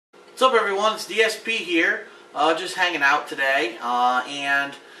What's up, everyone? It's DSP here, just hanging out today,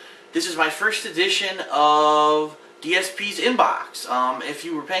 and this is my first edition of DSP's Inbox. If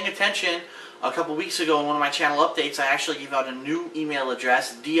you were paying attention a couple weeks ago in one of my channel updates, I actually gave out a new email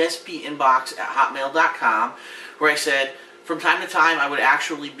address, dspinbox@hotmail.com, where I said from time to time I would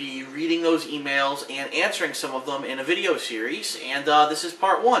actually be reading those emails and answering some of them in a video series, and this is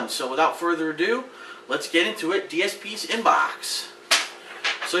part one. So without further ado, let's get into it. DSP's Inbox.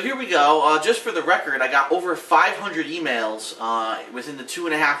 So here we go. Just for the record, I got over 500 emails within the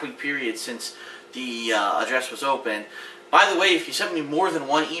 2.5-week period since the address was open. By the way, if you sent me more than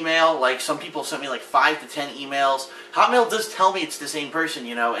one email, like some people sent me like 5 to 10 emails, Hotmail does tell me it's the same person,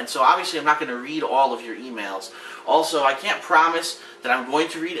 you know, and so obviously I'm not going to read all of your emails. Also, I can't promise that I'm going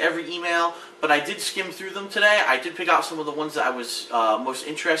to read every email, but I did skim through them today. I did pick out some of the ones that I was most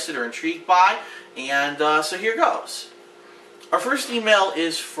interested or intrigued by, and so here goes. Our first email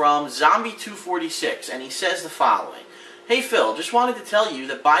is from Zombie246, and he says the following. Hey Phil, just wanted to tell you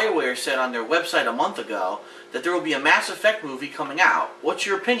that BioWare said on their website a month ago that there will be a Mass Effect movie coming out. What's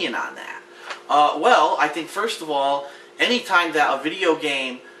your opinion on that? Well, I think first of all, anytime that a video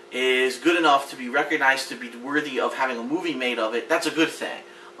game is good enough to be recognized to be worthy of having a movie made of it, that's a good thing.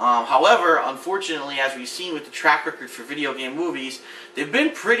 However, unfortunately, as we've seen with the track record for video game movies, they've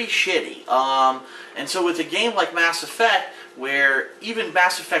been pretty shitty. And so with a game like Mass Effect, where even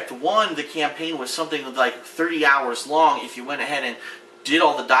Mass Effect 1, the campaign was something like 30 hours long if you went ahead and did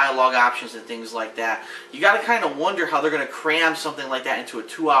all the dialogue options and things like that, you got to kind of wonder how they're going to cram something like that into a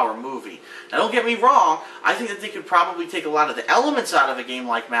 2-hour movie. Now don't get me wrong, I think that they could probably take a lot of the elements out of a game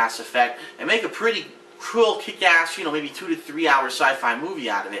like Mass Effect and make a pretty cool, kick-ass, you know, maybe 2 to 3 hour sci-fi movie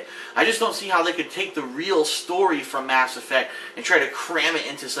out of it. I just don't see how they could take the real story from Mass Effect and try to cram it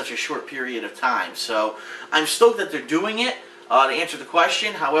into such a short period of time. So I'm stoked that they're doing it, to answer the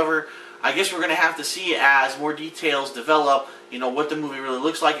question. However, I guess we're going to have to see as more details develop, you know, what the movie really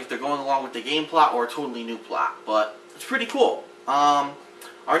looks like, if they're going along with the game plot or a totally new plot. But it's pretty cool.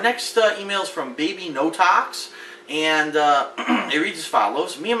 Our next email is from Baby Notox. And it reads as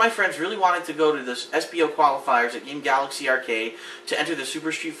follows. Me and my friends really wanted to go to the SBO qualifiers at Game Galaxy Arcade to enter the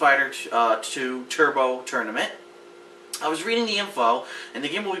Super Street Fighter 2 Turbo tournament. I was reading the info, and the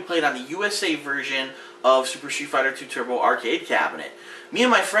game will be played on the USA version of Super Street Fighter 2 Turbo arcade cabinet. Me and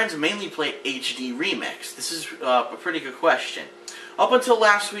my friends mainly play HD Remix. This is a pretty good question. Up until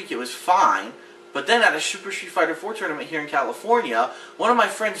last week, it was fine. But then at a Super Street Fighter 4 tournament here in California, one of my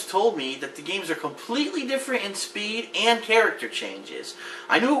friends told me that the games are completely different in speed and character changes.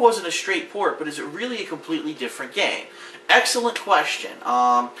 I knew it wasn't a straight port, but is it really a completely different game? Excellent question.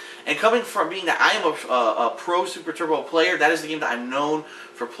 And coming from being that I am a pro Super Turbo player, that is the game that I'm known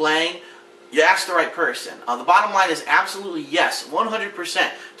for playing, you asked the right person. The bottom line is absolutely yes,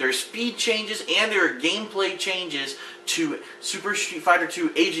 100%. There are speed changes and there are gameplay changes to Super Street Fighter 2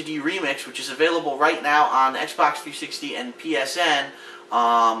 HD Remix, which is available right now on Xbox 360 and PSN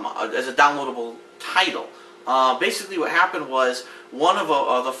as a downloadable title. Basically what happened was one of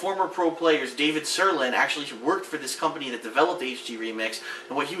the former pro players, David Serlin, actually worked for this company that developed HD Remix,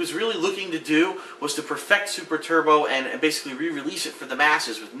 and what he was really looking to do was to perfect Super Turbo and basically re-release it for the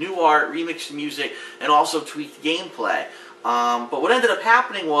masses with new art, remixed music, and also tweaked gameplay. But what ended up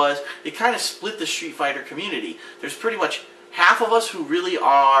happening was it kind of split the Street Fighter community. There's pretty much half of us who really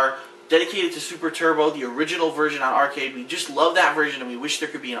are dedicated to Super Turbo, the original version on arcade. We just love that version and we wish there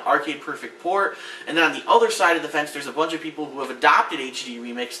could be an arcade perfect port. And then on the other side of the fence, there's a bunch of people who have adopted HD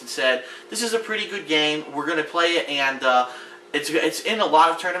Remix and said, this is a pretty good game, we're going to play it, and it's in a lot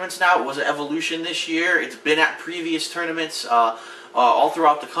of tournaments now. It was an Evolution this year. It's been at previous tournaments all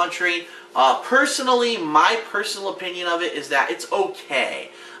throughout the country. Personally, my personal opinion of it is that it's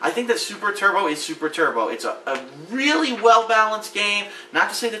okay. I think that Super Turbo is Super Turbo. It's a really well-balanced game. Not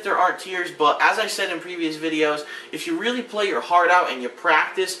to say that there aren't tiers, but as I said in previous videos, if you really play your heart out and you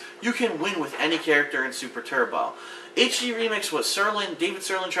practice, you can win with any character in Super Turbo. HD Remix, what David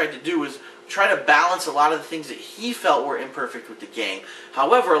Serlin tried to do was try to balance a lot of the things that he felt were imperfect with the game.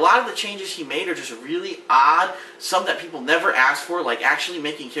 However, a lot of the changes he made are just really odd, some that people never asked for, like actually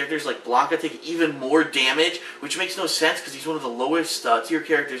making characters like Blanca take even more damage, which makes no sense because he's one of the lowest tier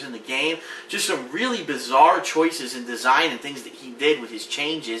characters in the game. Just some really bizarre choices in design and things that he did with his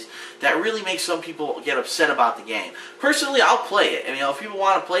changes that really make some people get upset about the game. Personally, I'll play it. I mean, if people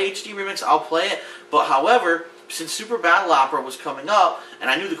want to play HD Remix, I'll play it. But however, since Super Battle Opera was coming up, and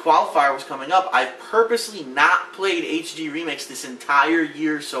I knew the qualifier was coming up, I've purposely not played HD Remix this entire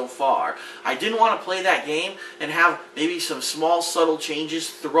year so far. I didn't want to play that game and have maybe some small, subtle changes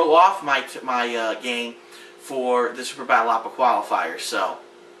throw off my game for the Super Battle Opera qualifier. So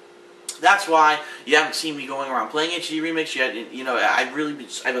That's why you haven't seen me going around playing HD Remix yet. You know, I've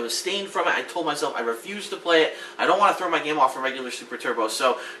abstained from it. I told myself I refuse to play it. I don't want to throw my game off from regular Super Turbo.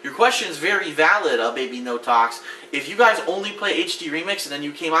 So your question is very valid, Baby No Talks. If you guys only play HD Remix and then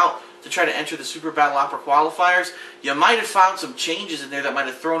you came out to try to enter the Super Battle Opera qualifiers, you might have found some changes in there that might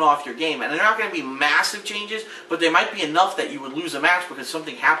have thrown off your game. And they're not going to be massive changes, but they might be enough that you would lose a match because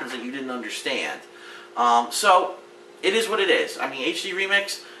something happens that you didn't understand. So it is what it is. I mean, HD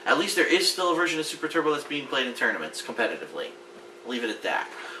Remix, at least there is still a version of Super Turbo that's being played in tournaments competitively. I'll leave it at that.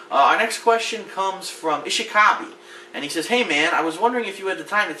 Our next question comes from Ishikabi. And he says, hey man, I was wondering if you had the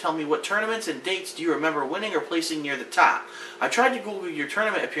time to tell me what tournaments and dates do you remember winning or placing near the top. I tried to Google your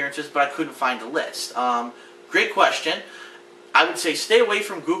tournament appearances, but I couldn't find a list. Great question. I would say stay away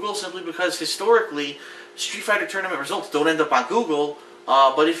from Google simply because historically, Street Fighter tournament results don't end up on Google.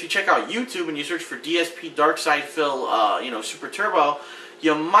 But if you check out YouTube and you search for DSP Darkside Phil, you know, Super Turbo,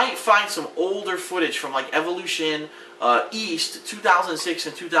 you might find some older footage from like Evolution East 2006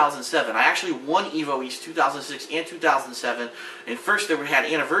 and 2007. I actually won Evo East 2006 and 2007. And first they had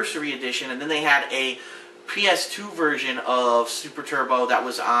Anniversary Edition, and then they had a PS2 version of Super Turbo that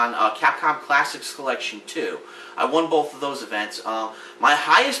was on Capcom Classics Collection 2. I won both of those events. My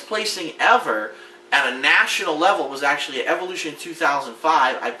highest placing ever at a national level was actually at Evolution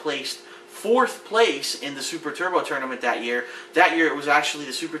 2005. I placed 4th place in the Super Turbo tournament that year. That year it was actually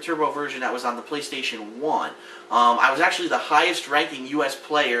the Super Turbo version that was on the PlayStation 1. I was actually the highest ranking US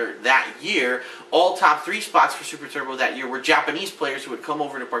player that year. All top 3 spots for Super Turbo that year were Japanese players who had come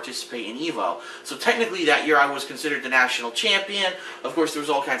over to participate in Evo. So technically that year I was considered the national champion. Of course there was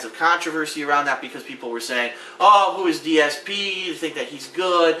all kinds of controversy around that because people were saying, oh, who is DSP? You think that he's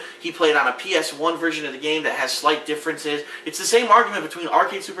good. He played on a PS1 version of the game that has slight differences. It's the same argument between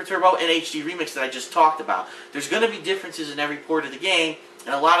Arcade Super Turbo and HD Remix that I just talked about. There's going to be differences in every port of the game,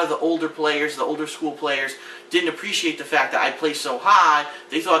 and a lot of the older players, the older school players, didn't appreciate the fact that I placed so high.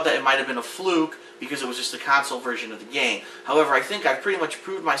 They thought that it might have been a fluke because it was just the console version of the game. However, I think I pretty much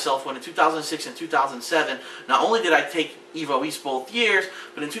proved myself when in 2006 and 2007, not only did I take Evo East both years,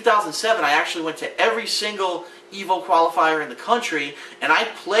 but in 2007 I actually went to every single Evo qualifier in the country, and I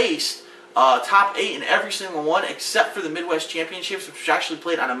placed top 8 in every single one except for the Midwest Championships, which was actually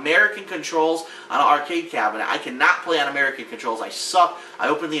played on American controls on an arcade cabinet. I cannot play on American controls. I suck. I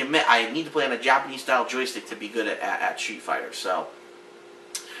openly admit I need to play on a Japanese-style joystick to be good at Street Fighter. So,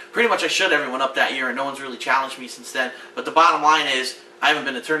 pretty much I shut everyone up that year, and no one's really challenged me since then. But the bottom line is, I haven't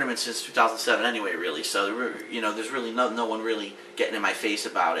been to tournaments since 2007 anyway, really. So, you know, there's really no one really getting in my face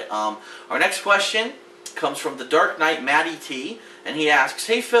about it. Our next question comes from the Dark Knight Matty T, and he asks,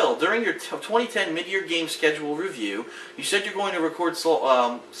 hey Phil, during your 2010 mid-year game schedule review, you said you're going to record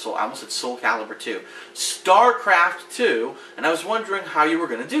I almost said Soul Calibur 2, StarCraft 2, and I was wondering how you were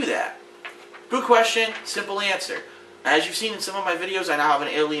going to do that. Good question, simple answer. As you've seen in some of my videos, I now have an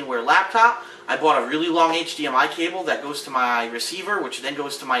Alienware laptop. I bought a really long HDMI cable that goes to my receiver, which then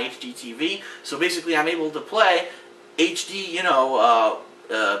goes to my HD TV. So basically I'm able to play HD, you know,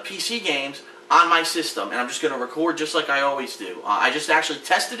 PC games on my system, and I'm just going to record just like I always do. I just actually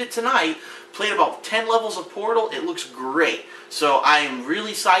tested it tonight, played about 10 levels of Portal. It looks great. So I am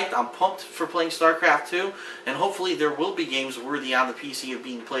really psyched. I'm pumped for playing StarCraft 2, and hopefully there will be games worthy on the PC of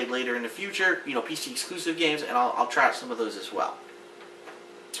being played later in the future, you know, PC exclusive games, and I'll try out some of those as well.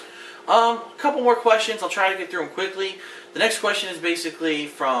 A couple more questions. I'll try to get through them quickly. The next question is basically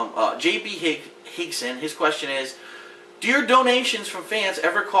from JB Higson. His question is, do your donations from fans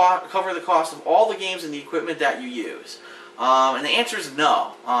ever cover the cost of all the games and the equipment that you use? And the answer is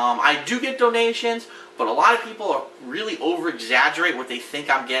no. I do get donations, but a lot of people really over-exaggerate what they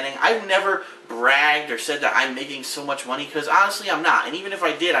think I'm getting. I've never bragged or said that I'm making so much money, because honestly I'm not. And even if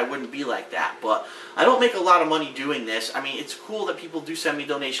I did, I wouldn't be like that. But I don't make a lot of money doing this. I mean, it's cool that people do send me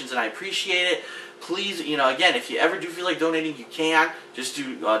donations, and I appreciate it. Please, you know, again, if you ever do feel like donating, you can. Just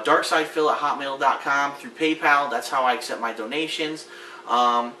do darksidephil@hotmail.com through PayPal. That's how I accept my donations.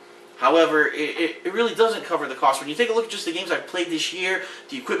 However, it really doesn't cover the cost. When you take a look at just the games I've played this year,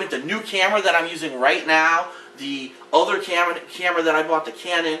 the equipment, the new camera that I'm using right now, the other camera that I bought, the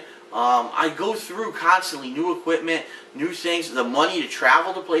Canon, I go through constantly new equipment, new things, the money to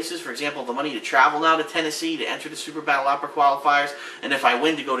travel to places. For example, the money to travel now to Tennessee to enter the Super Battle Opera qualifiers, and if I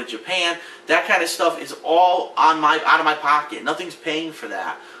win, to go to Japan. That kind of stuff is all out of my pocket. Nothing's paying for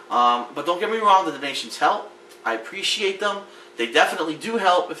that. But don't get me wrong, the donations help. I appreciate them. They definitely do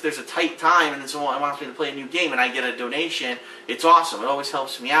help if there's a tight time and then someone wants me to play a new game and I get a donation. It's awesome. It always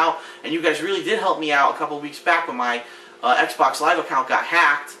helps me out. And you guys really did help me out a couple of weeks back when my Xbox Live account got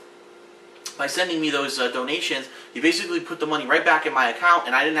hacked. by sending me those donations, he basically put the money right back in my account,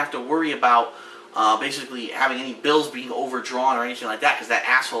 and I didn't have to worry about basically having any bills being overdrawn or anything like that, because that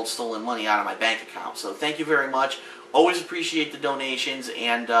asshole stolen money out of my bank account. So thank you very much. Always appreciate the donations,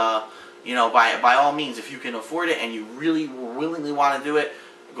 and you know, by all means, if you can afford it and you really willingly want to do it,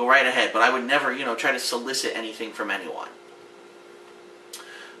 go right ahead. But I would never, you know, try to solicit anything from anyone.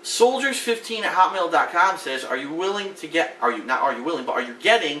 Soldiers15@hotmail.com says, are you willing to get, are you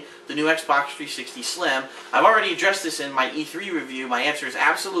getting the new Xbox 360 Slim? I've already addressed this in my E3 review. My answer is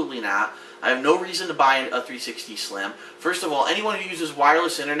absolutely not. I have no reason to buy a 360 Slim. First of all, anyone who uses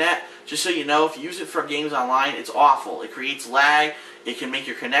wireless internet, just so you know, if you use it for games online, it's awful. It creates lag. It can make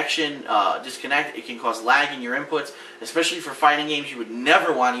your connection disconnect. It can cause lag in your inputs, especially for fighting games. You would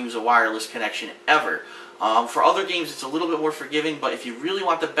never want to use a wireless connection ever. For other games, it's a little bit more forgiving, but if you really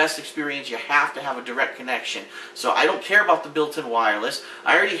want the best experience, you have to have a direct connection. So I don't care about the built-in wireless.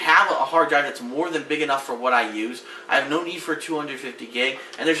 I already have a hard drive that's more than big enough for what I use. I have no need for 250 gig,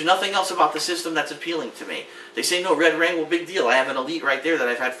 and there's nothing else about the system that's appealing to me. They say no red ring, well, big deal. I have an Elite right there that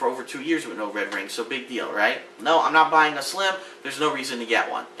I've had for over 2 years with no red ring, so big deal, right? No, I'm not buying a Slim. There's no reason to get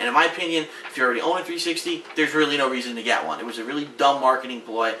one. And in my opinion, if you already own a 360, there's really no reason to get one. It was a really dumb marketing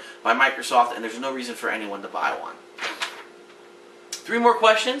ploy by Microsoft, and there's no reason for anyone to buy one. 3 more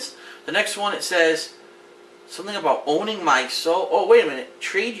questions. The next one, it says something about owning my soul. Oh, wait a minute.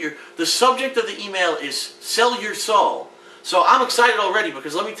 Trade your... The subject of the email is sell your soul. So I'm excited already,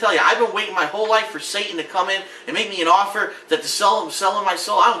 because let me tell you, I've been waiting my whole life for Satan to come in and make me an offer that to selling my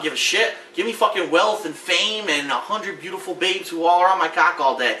soul. I don't give a shit. Give me fucking wealth and fame and 100 beautiful babes who all are on my cock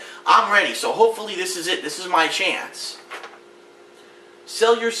all day. I'm ready. So hopefully this is it. This is my chance.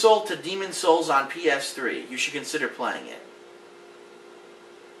 Sell your soul to Demon Souls on PS3. You should consider playing it.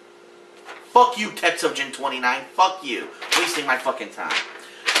 Fuck you, TexoGen29. Fuck you. Wasting my fucking time.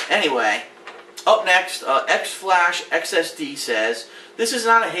 Anyway, up next, XFlashXSD says, this is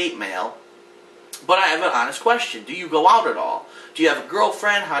not a hate mail, but I have an honest question. Do you go out at all? Do you have a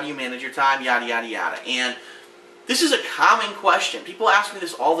girlfriend? How do you manage your time? Yada, yada, yada. And this is a common question. People ask me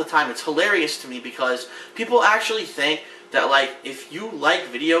this all the time. It's hilarious to me, because people actually think that, like, if you like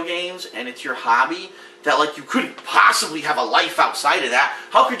video games and it's your hobby, that, like, you couldn't possibly have a life outside of that.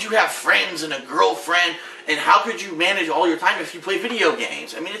 How could you have friends and a girlfriend, and how could you manage all your time if you play video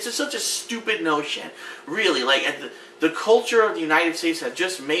games? I mean, it's just such a stupid notion. Really, like, the culture of the United States has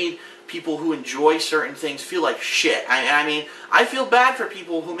just made people who enjoy certain things feel like shit. I mean, I feel bad for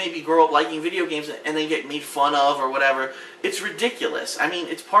people who maybe grow up liking video games and they get made fun of or whatever. It's ridiculous. I mean,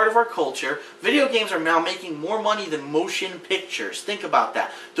 it's part of our culture. Video games are now making more money than motion pictures. Think about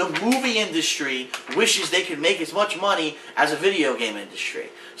that. The movie industry wishes they could make as much money as a video game industry.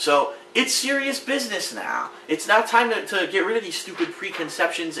 So it's serious business now. It's now time to get rid of these stupid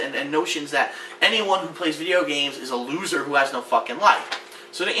preconceptions and notions that anyone who plays video games is a loser who has no fucking life.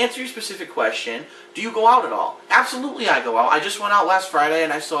 So to answer your specific question, do you go out at all? Absolutely I go out. I just went out last Friday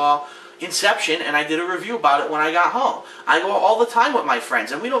and I saw Inception, and I did a review about it when I got home. I go out all the time with my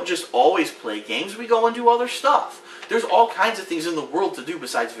friends, and we don't just always play games, we go and do other stuff. There's all kinds of things in the world to do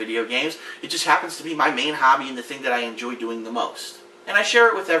besides video games. It just happens to be my main hobby and the thing that I enjoy doing the most. And I share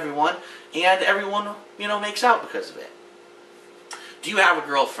it with everyone, and everyone, you know, makes out because of it. Do you have a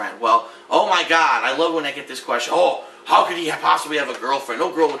girlfriend? Well, oh my God, I love when I get this question. Oh, how could he possibly have a girlfriend?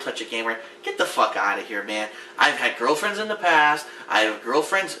 No girl will touch a gamer. Get the fuck out of here, man. I've had girlfriends in the past. I have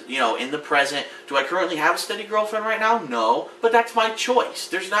girlfriends, you know, in the present. Do I currently have a steady girlfriend right now? No. But that's my choice.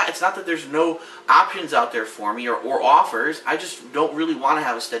 It's not that there's no options out there for me or offers. I just don't really want to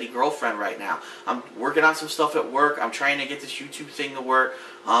have a steady girlfriend right now. I'm working on some stuff at work. I'm trying to get this YouTube thing to work.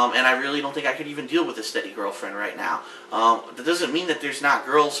 And I really don't think I could even deal with a steady girlfriend right now. That doesn't mean that there's not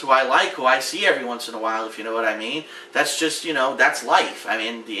girls who I like, who I see every once in a while, if you know what I mean. That's just, you know, that's life. I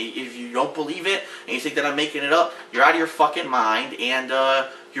mean, if you don't believe it and you think that I'm making it up, you're out of your fucking mind, and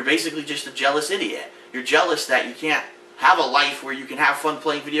you're basically just a jealous idiot. You're jealous that you can't have a life where you can have fun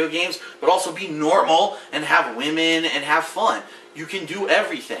playing video games, but also be normal and have women and have fun. You can do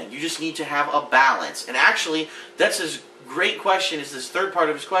everything. You just need to have a balance. And actually, that's his great question, is this third part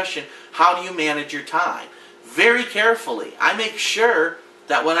of his question: how do you manage your time? Very carefully. I make sure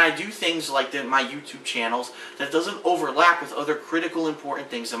that when I do things like my YouTube channels, that doesn't overlap with other critical, important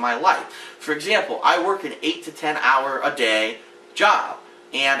things in my life. For example, I work an 8 to 10 hour a day job.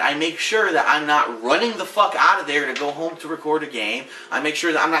 And I make sure that I'm not running the fuck out of there to go home to record a game. I make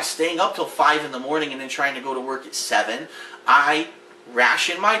sure that I'm not staying up till 5 in the morning and then trying to go to work at 7. I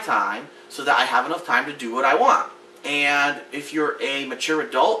ration my time so that I have enough time to do what I want. And if you're a mature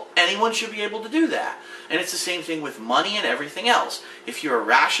adult, anyone should be able to do that. And it's the same thing with money and everything else. If you're a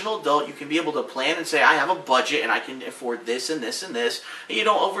rational adult, you can be able to plan and say, I have a budget and I can afford this and this and this. And you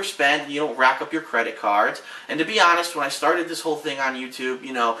don't overspend and you don't rack up your credit cards. And to be honest, when I started this whole thing on YouTube,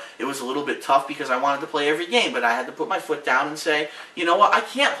 you know, it was a little bit tough because I wanted to play every game. But I had to put my foot down and say, you know what, I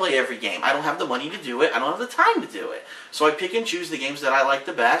can't play every game. I don't have the money to do it. I don't have the time to do it. So I pick and choose the games that I like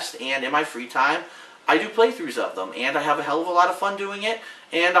the best. And in my free time, I do playthroughs of them, and I have a hell of a lot of fun doing it,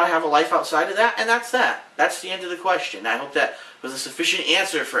 and I have a life outside of that, and that's that. That's the end of the question. I hope that was a sufficient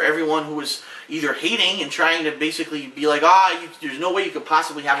answer for everyone who was either hating and trying to basically be like, there's no way you could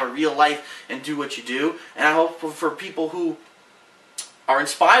possibly have a real life and do what you do, and I hope for people who are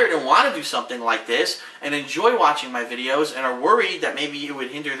inspired and want to do something like this and enjoy watching my videos and are worried that maybe it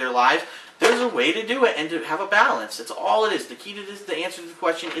would hinder their lives, there's a way to do it and to have a balance. That's all it is. The key to this, the answer to the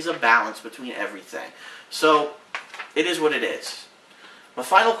question is a balance between everything. So, it is what it is. My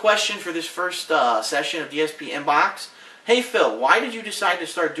final question for this first session of DSP Inbox. Hey Phil, why did you decide to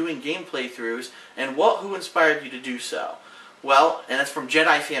start doing game playthroughs, and who inspired you to do so? Well, and that's from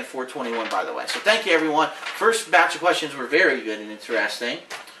JediFan421, by the way. So thank you, everyone. First batch of questions were very good and interesting.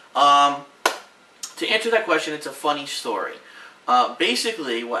 To answer that question, it's a funny story.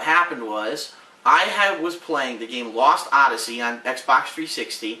 Basically, what happened was, I was playing the game Lost Odyssey on Xbox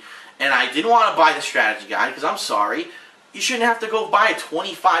 360, and I didn't want to buy the strategy guide, because I'm sorry, you shouldn't have to go buy a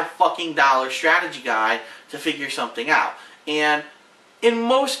 $25 fucking strategy guide to figure something out. And in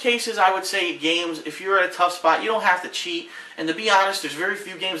most cases, I would say games, if you're at a tough spot, you don't have to cheat. And to be honest, there's very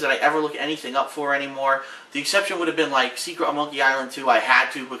few games that I ever look anything up for anymore. The exception would have been like Secret of Monkey Island 2. I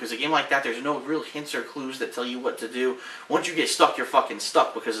had to, because a game like that, there's no real hints or clues that tell you what to do. Once you get stuck, you're fucking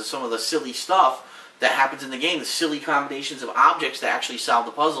stuck because of some of the silly stuff that happens in the game, the silly combinations of objects that actually solve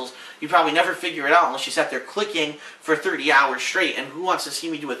the puzzles. You probably never figure it out unless you sat there clicking for 30 hours straight. And who wants to see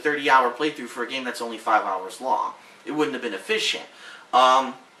me do a 30-hour playthrough for a game that's only 5 hours long? It wouldn't have been efficient.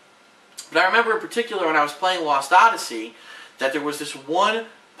 But I remember in particular when I was playing Lost Odyssey that there was this one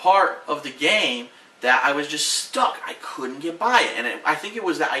part of the game that I was just stuck. I couldn't get by it. And I think it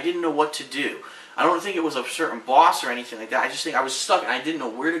was that I didn't know what to do. I don't think it was a certain boss or anything like that. I just think I was stuck and I didn't know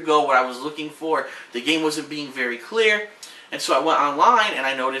where to go, what I was looking for. The game wasn't being very clear. And so I went online and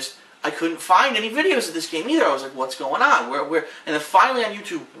I noticed I couldn't find any videos of this game either. I was like, what's going on? Where? And then finally on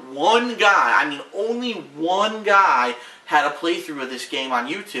YouTube, one guy, I mean only one guy, had a playthrough of this game on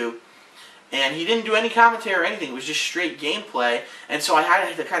YouTube. And he didn't do any commentary or anything. It was just straight gameplay. And so I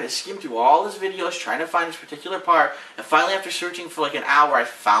had to kind of skim through all his videos trying to find this particular part. And finally, after searching for like an hour, I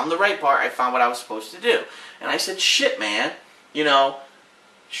found the right part. I found what I was supposed to do. And I said, shit, man. You know,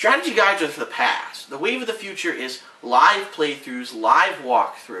 strategy guides are for the past. The wave of the future is live playthroughs, live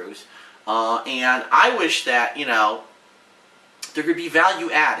walkthroughs. And I wish that, you know, there could be value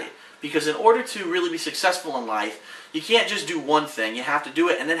added. Because in order to really be successful in life, you can't just do one thing. You have to do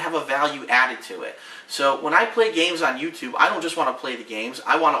it and then have a value added to it. So when I play games on YouTube, I don't just want to play the games.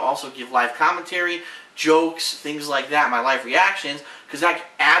 I want to also give live commentary, jokes, things like that, my live reactions, because that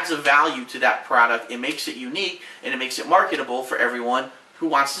adds a value to that product. It makes it unique and it makes it marketable for everyone who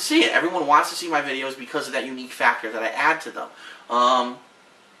wants to see it. Everyone wants to see my videos because of that unique factor that I add to them.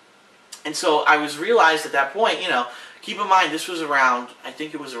 And so I was realized at that point, you know, keep in mind this was around, I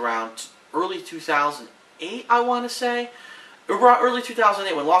think it was around early 2008, I want to say. Early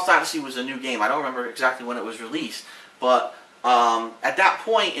 2008 when Lost Odyssey was a new game. I don't remember exactly when it was released. But at that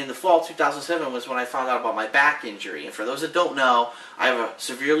point in the fall 2007 was when I found out about my back injury. And for those that don't know, I have a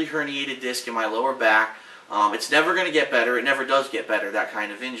severely herniated disc in my lower back. It's never going to get better. It never does get better, that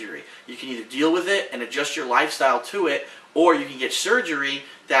kind of injury. You can either deal with it and adjust your lifestyle to it, or you can get surgery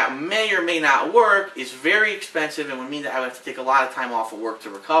that may or may not work, is very expensive, and would mean that I would have to take a lot of time off of work to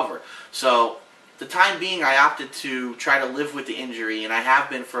recover. So, the time being, I opted to try to live with the injury, and I have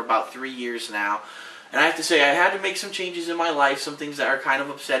been for about 3 years now. And I have to say, I had to make some changes in my life, some things that are kind of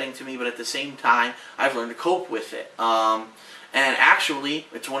upsetting to me, but at the same time, I've learned to cope with it. And actually,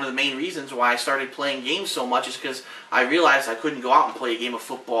 it's one of the main reasons why I started playing games so much is because I realized I couldn't go out and play a game of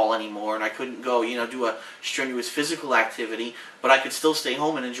football anymore, and I couldn't go, you know, do a strenuous physical activity, but I could still stay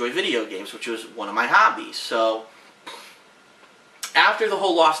home and enjoy video games, which was one of my hobbies. So, after the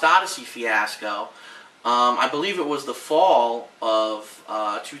whole Lost Odyssey fiasco, I believe it was the fall of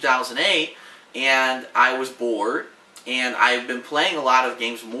 2008, and I was bored, and I've been playing a lot of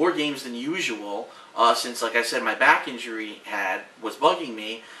games, more games than usual, since, like I said, my back injury was bugging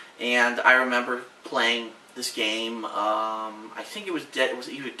me, and I remember playing this game. I think it was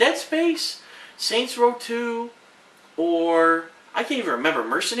either Dead Space, Saints Row 2, or I can't even remember,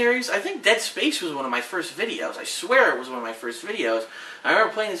 Mercenaries? I think Dead Space was one of my first videos. I swear it was one of my first videos. I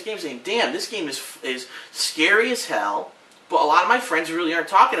remember playing this game saying, damn, this game is scary as hell, but a lot of my friends really aren't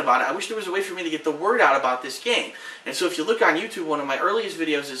talking about it. I wish there was a way for me to get the word out about this game. And so if you look on YouTube, one of my earliest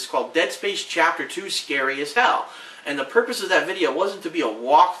videos is called Dead Space Chapter 2 Scary as Hell. And the purpose of that video wasn't to be a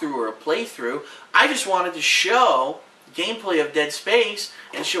walkthrough or a playthrough. I just wanted to show gameplay of Dead Space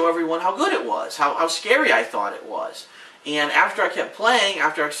and show everyone how good it was, how scary I thought it was. And after I kept playing,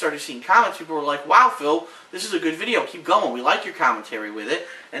 after I started seeing comments, people were like, wow, Phil, this is a good video. Keep going. We like your commentary with it.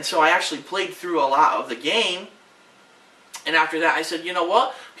 And so I actually played through a lot of the game. And after that, I said, you know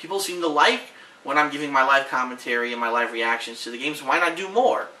what? People seem to like when I'm giving my live commentary and my live reactions to the games. Why not do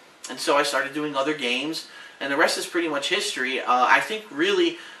more? And so I started doing other games. And the rest is pretty much history. I think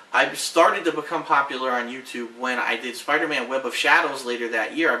really I started to become popular on YouTube when I did Spider-Man Web of Shadows later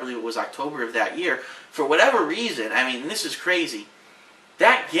that year. I believe it was October of that year. For whatever reason, I mean, this is crazy.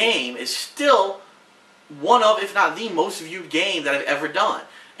 That game is still one of, if not the most viewed game that I've ever done.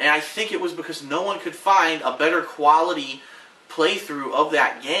 And I think it was because no one could find a better quality playthrough of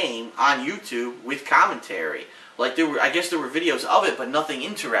that game on YouTube with commentary. Like, I guess there were videos of it, but nothing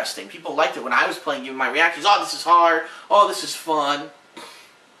interesting. People liked it when I was playing, giving my reactions. Oh, this is hard. Oh, this is fun.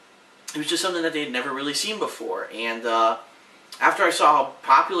 It was just something that they had never really seen before. And after I saw how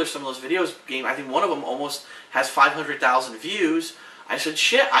popular some of those videos became, I think one of them almost has 500,000 views, I said,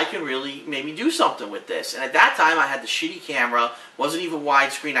 shit, I can really maybe do something with this. And at that time, I had the shitty camera. Wasn't even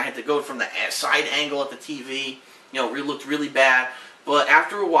widescreen. I had to go from the side angle at the TV. You know, it looked really bad. But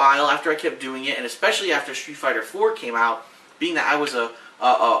after a while, after I kept doing it, and especially after Street Fighter 4 came out, being that I was a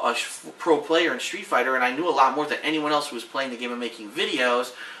pro player in Street Fighter, and I knew a lot more than anyone else who was playing the game and making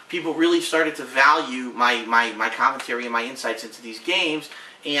videos, people really started to value my commentary and my insights into these games,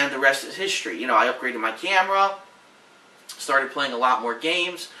 and the rest is history. You know, I upgraded my camera, started playing a lot more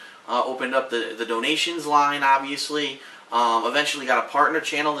games, opened up the donations line, obviously. Eventually got a partner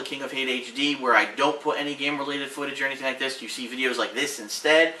channel, TheKingOfHateHD, where I don't put any game-related footage or anything like this. You see videos like this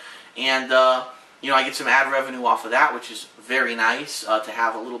instead. And, you know, I get some ad revenue off of that, which is very nice to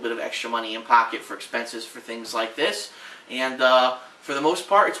have a little bit of extra money in pocket for expenses for things like this. And for the most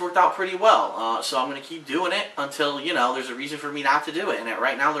part, it's worked out pretty well. So I'm going to keep doing it until, you know, there's a reason for me not to do it. And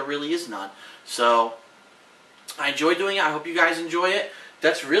right now, there really is none. So I enjoy doing it. I hope you guys enjoy it.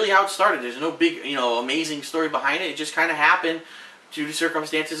 That's really how it started. There's no big, you know, amazing story behind it. It just kind of happened due to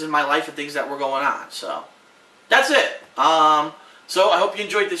circumstances in my life and things that were going on. So, that's it. So, I hope you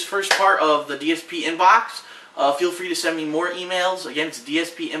enjoyed this first part of the DSP inbox. Feel free to send me more emails. Again, it's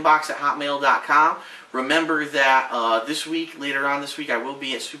dspinbox@hotmail.com. Remember that this week, later on this week, I will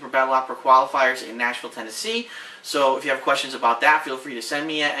be at Super Battle Opera Qualifiers in Nashville, Tennessee. So if you have questions about that, feel free to send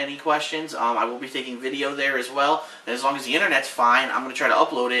me any questions. I will be taking video there as well. And as long as the internet's fine, I'm going to try to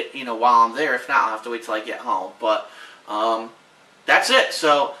upload it, you know, while I'm there. If not, I'll have to wait till I get home. But that's it.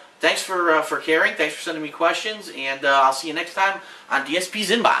 So thanks for caring. Thanks for sending me questions. And I'll see you next time on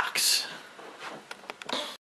DSP's Inbox.